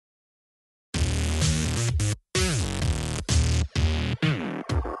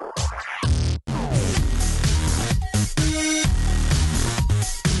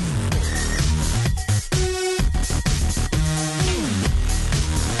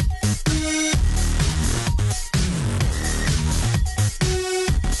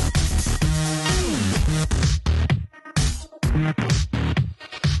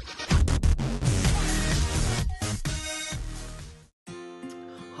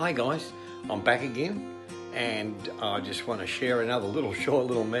Hi guys, I'm back again, and I just want to share another short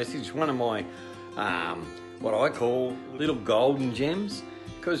little message. One of my what I call little golden gems,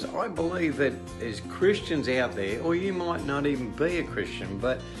 because I believe that as Christians out there, or you might not even be a Christian,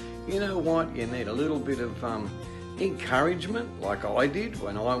 but you know what, you need a little bit of encouragement, like I did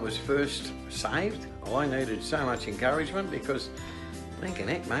when I was first saved. I needed so much encouragement because thinking,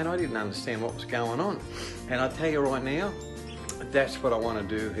 heck mate, I didn't understand what was going on. And I tell you right now, that's what I want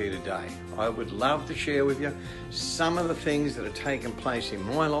to do here today. I would love to share with you some of the things that have taken place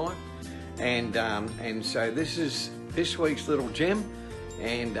in my life, and so this is this week's little gem,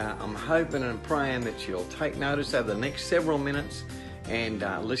 and I'm hoping and praying that you'll take notice over the next several minutes and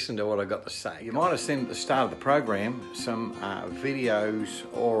listen to what I got to say. You might have seen at the start of the program some videos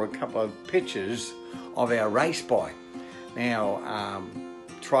or a couple of pictures of our race bike. Now,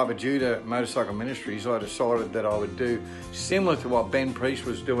 Tribe of Judah Motorcycle Ministries, I decided that I would do similar to what Ben Priest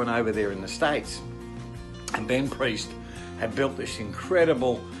was doing over there in the States. And Ben Priest had built this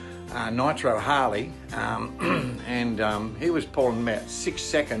incredible Nitro Harley, and he was pulling about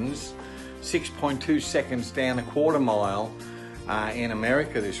 6.2 seconds down a quarter mile in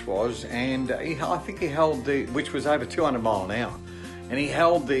America this was, and I think he held which was over 200 mile an hour, and he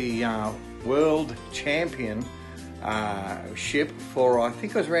held the world champion ship for, I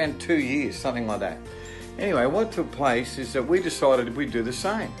think it was around 2 years, something like that. Anyway, what took place is that we decided we'd do the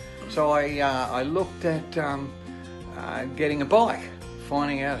same. So I looked at getting a bike,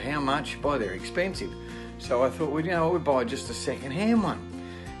 finding out how much. Boy, they're expensive. So I thought, well, you know, we'd buy just a second-hand one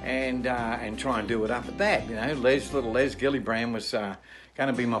and try and do it up at that. You know, little Les Gillibrand was going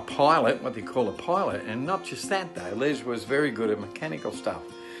to be my pilot, what they call a pilot, and not just that though. Les was very good at mechanical stuff.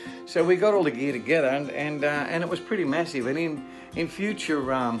 So we got all the gear together, and it was pretty massive. And in future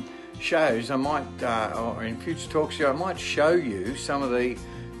shows, I might, or in future talk show, I might show you some of the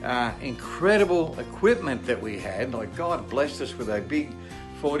incredible equipment that we had. Like, God blessed us with a big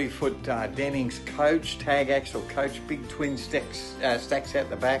 40-foot Dennings coach, tag axle coach, big twin stacks out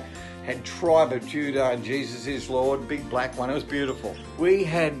the back. Had Tribe of Judah and Jesus is Lord, big black one. It was beautiful. We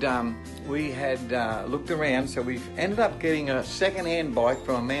had looked around, so we've ended up getting a second-hand bike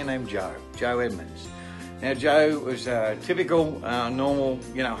from a man named Joe Edmonds. Now Joe was a typical normal,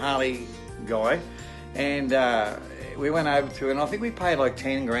 you know, Harley guy, and we went over to, and I think we paid like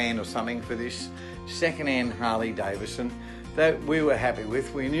 10 grand or something for this second-hand Harley Davidson that we were happy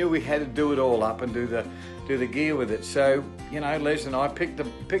with. We knew we had to do it all up and do the gear with it. So, you know, Les and I picked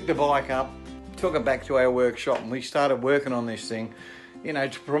the bike up, took it back to our workshop, and we started working on this thing, you know,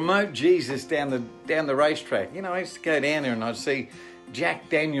 to promote Jesus down the racetrack. You know, I used to go down there and I'd see Jack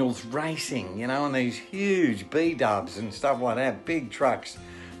Daniels racing, you know, and these huge B-dubs and stuff like that, big trucks.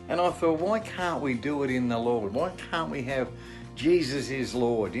 And I thought, why can't we do it in the Lord? Why can't we have Jesus is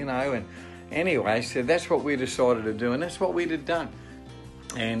Lord, you know? And anyway, so that's what we decided to do, and that's what we'd have done.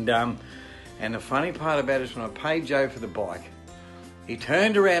 And the funny part about it is when I paid Joe for the bike, he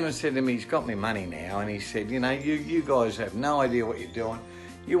turned around and said to me, he's got me money now, and he said, you know, you guys have no idea what you're doing.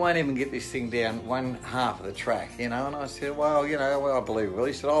 You won't even get this thing down one half of the track, you know. And I said, well, you know, well, I believe it will.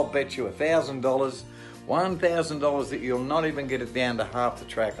 He said, I'll bet you $1,000 that you'll not even get it down to half the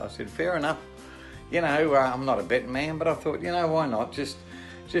track. I said, fair enough. You know, I'm not a betting man, but I thought, you know, why not? Just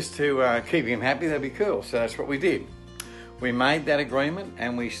to keep him happy, that'd be cool. So that's what we did. We made that agreement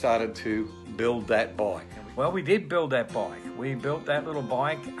and we started to build that bike. Well, we did build that bike. We built that little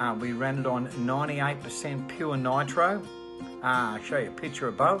bike. We ran it on 98% pure nitro. I'll show you a picture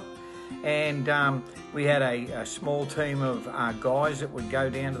above. And we had a small team of guys that would go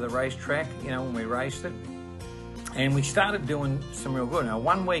down to the racetrack, you know, when we raced it. And we started doing some real good. Now,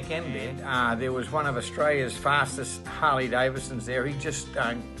 one weekend there was one of Australia's fastest Harley Davidsons there. He just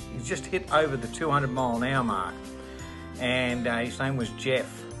hit over the 200 mile an hour mark. And his name was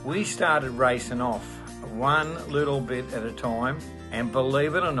Jeff. We started racing off one little bit at a time, and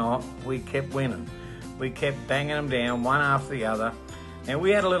believe it or not, we kept winning. We kept banging them down one after the other. And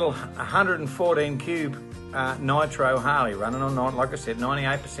we had a little 114 cube Nitro Harley running on, like I said,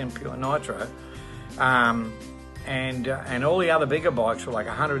 98% pure Nitro. And all the other bigger bikes were like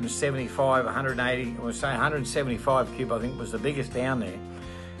 175, 180, I would say 175 cube, I think was the biggest down there.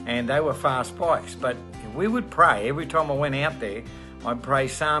 And they were fast bikes. But we would pray every time I went out there. I'd pray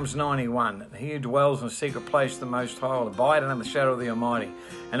Psalms 91, that he who dwells in the secret place of the Most High will abide under the shadow of the Almighty.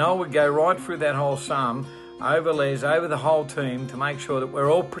 And I would go right through that whole psalm, over Les, over the whole team, to make sure that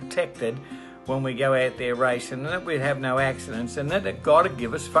we're all protected when we go out there racing, and that we'd have no accidents, and that God would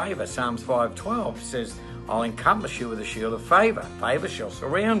give us favour. Psalms 5:12 says, I'll encompass you with a shield of favour. Favour shall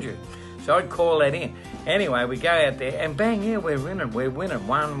surround you. So I'd call that in. Anyway, we go out there and bang, yeah, we're winning.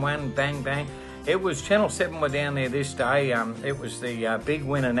 1-1, bang, bang. It was Channel 7 were down there this day. It was the big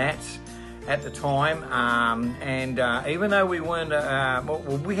winner Nats at the time. And even though we weren't,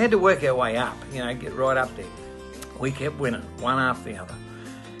 we had to work our way up, you know, get right up there. We kept winning, one after the other.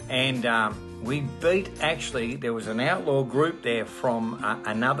 And we beat, actually, there was an outlaw group there from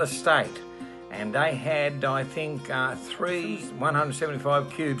another state. And they had, I think,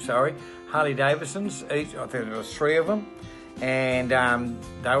 175 cubes, Harley Davidsons each. I think there was 3 of them. And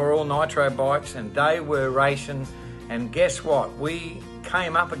they were all Nitro bikes, and they were racing. And guess what? We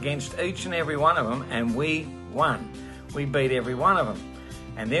came up against each and every one of them, and we won. We beat every one of them.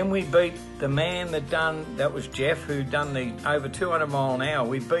 And then we beat the man that was Jeff, who done the over 200 mile an hour.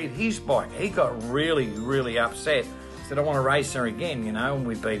 We beat his bike. He got really, really upset. Said, I want to race her again, you know, and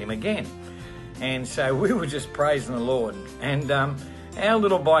we beat him again. And so we were just praising the Lord. And our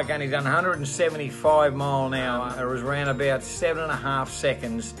little bike only done 175 mile an hour. It was around about 7.5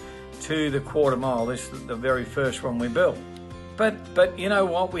 seconds to the quarter mile. This is the very first one we built. But you know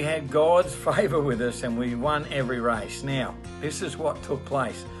what? We had God's favour with us, and we won every race. Now, this is what took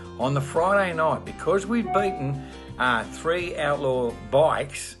place. On the Friday night, because we'd beaten 3 outlaw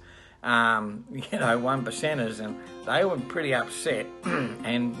bikes, you know, 1%ers, and they were pretty upset.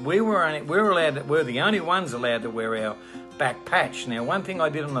 And we were the only ones allowed to wear our back patch. Now, one thing I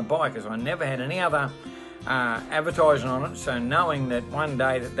did on the bike is I never had any other advertising on it, so knowing that one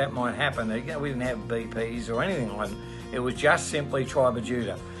day that might happen, that, you know, we didn't have BPs or anything like that. It was just simply Tribe of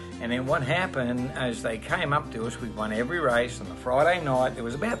Judah. And then what happened, as they came up to us, we won every race. On the Friday night, there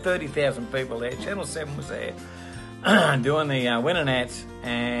was about 30,000 people there. Channel 7 was there doing the winner Nats.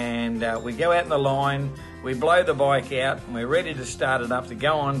 And we go out in the line, we blow the bike out, and we're ready to start it up to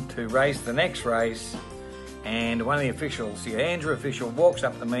go on to race the next race. And one of the officials, the Andrew official, walks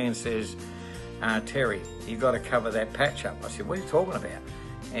up to me and says, Terry, you've got to cover that patch up. I said, what are you talking about?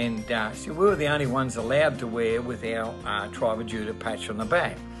 And so we were the only ones allowed to wear with our Tribe of Judah patch on the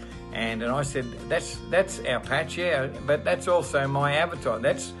back. And I said, that's our patch, yeah, but that's also my avatar.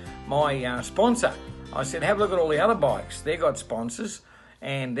 That's my sponsor. I said, have a look at all the other bikes. They got sponsors,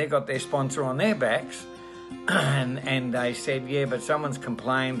 and they got their sponsor on their backs. and they said, yeah, but someone's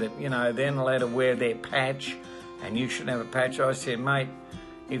complained that, you know, they're not allowed to wear their patch, and you shouldn't have a patch. I said, mate,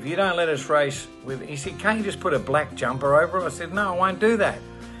 if you don't let us race with, he said, can't you just put a black jumper over it? I said, no, I won't do that.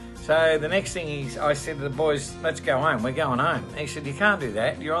 So the next thing I said to the boys, let's go home. We're going home. He said, you can't do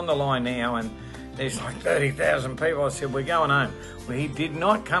that. You're on the line now, and there's like 30,000 people. I said, we're going home. Well, he did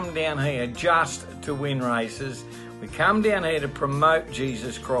not come down here just to win races. We come down here to promote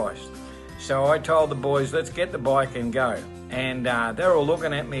Jesus Christ. So I told the boys, let's get the bike and go. And they're all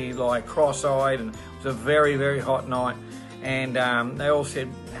looking at me like cross-eyed, and it was a very, very hot night. And they all said,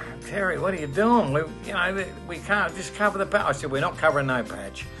 Terry, what are you doing? We can't just cover the patch. I said, we're not covering no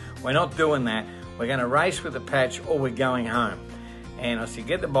patch. We're not doing that. We're going to race with the patch, or we're going home. And I said,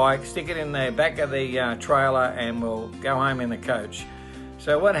 get the bike, stick it in the back of the trailer, and we'll go home in the coach.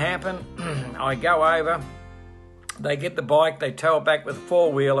 So what happened, I go over, they get the bike, they tow it back with a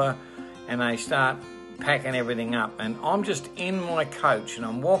 4-wheeler, and they start packing everything up. And I'm just in my coach, and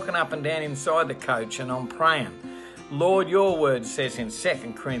I'm walking up and down inside the coach, and I'm praying. Lord, your word says in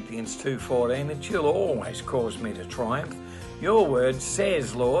 2 Corinthians 2:14 that you'll always cause me to triumph. Your word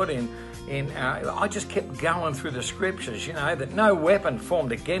says, Lord, I just kept going through the scriptures, you know, that no weapon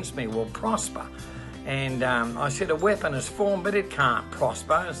formed against me will prosper. And I said, a weapon is formed, but it can't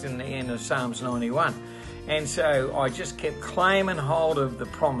prosper. It's in the end of Psalms 91. And so I just kept claiming hold of the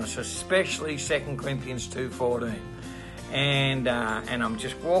promise, especially 2 Corinthians 2:14. And I'm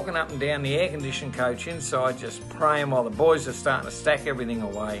just walking up and down the air-conditioned coach inside, just praying while the boys are starting to stack everything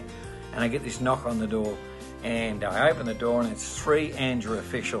away. And I get this knock on the door. And I open the door, and it's 3 Andrew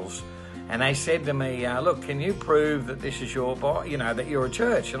officials. And they said to me, look, can you prove that this is your bike, you know, that you're a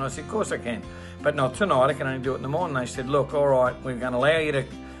church? And I said, of course I can, but not tonight. I can only do it in the morning. They said, look, all right, we're going to allow you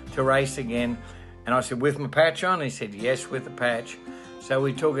to race again. And I said, with my patch on? He said, yes, with the patch. So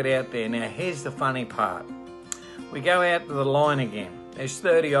we took it out there. Now, here's the funny part. We go out to the line again. There's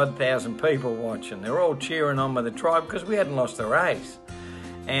 30-odd thousand people watching. They're all cheering on with the tribe because we hadn't lost the race.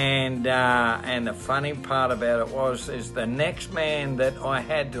 And the funny part about it is the next man that I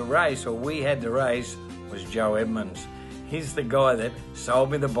had to race, or we had to race, was Joe Edmonds. He's the guy that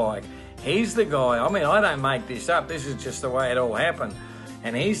sold me the bike. He's the guy, I mean, I don't make this up. This is just the way it all happened.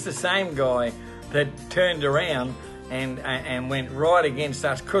 And he's the same guy that turned around and went right against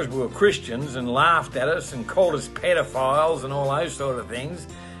us because we were Christians, and laughed at us and called us pedophiles and all those sort of things,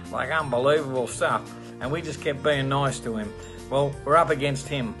 like unbelievable stuff. And we just kept being nice to him. Well, we're up against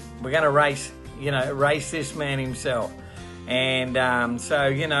him. We're going to race this man himself. And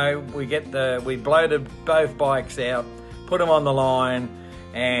so, we bloated both bikes out, put them on the line,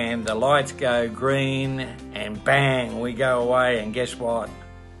 and the lights go green, and bang, we go away, and guess what?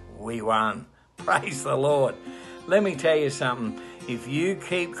 We won. Praise the Lord. Let me tell you something. If you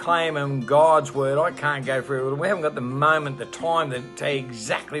keep claiming God's word, I can't go through it. We haven't got the moment, the time to tell you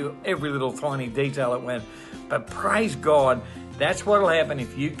exactly every little tiny detail it went. But praise God, that's what will happen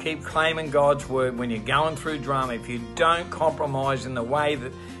if you keep claiming God's word when you're going through drama. If you don't compromise in the way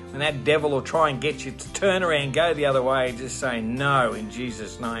that when that devil will try and get you to turn around, go the other way, just say no in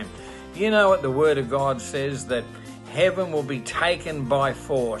Jesus' name. You know what the word of God says, that heaven will be taken by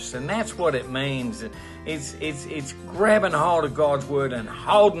force, and that's what it means. It's grabbing hold of God's word and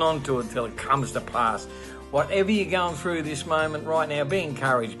holding on to it till it comes to pass. Whatever you're going through this moment right now, be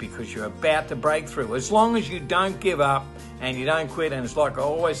encouraged, because you're about to break through. As long as you don't give up and you don't quit, and it's like I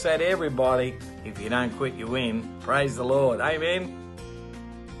always say to everybody, if you don't quit, you win. Praise the Lord. Amen.